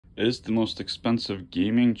Is the most expensive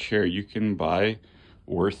gaming chair you can buy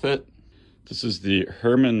worth it? This is the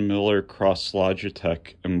Herman Miller Cross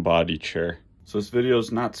Logitech Embody chair. So this video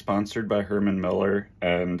is not sponsored by Herman Miller,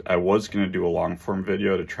 and I was going to do a long form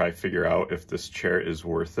video to try figure out if this chair is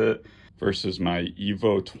worth it versus my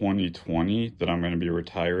Evo 2020 that I'm going to be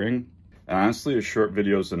retiring. And honestly, a short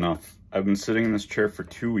video is enough. I've been sitting in this chair for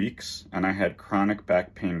 2 weeks and I had chronic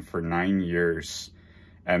back pain for 9 years.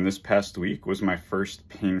 And this past week was my first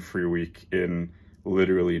pain-free week in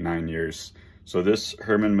literally 9 years. So this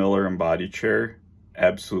Herman Miller Embody chair,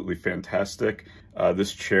 absolutely fantastic.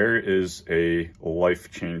 This chair is a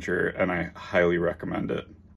life changer and I highly recommend it.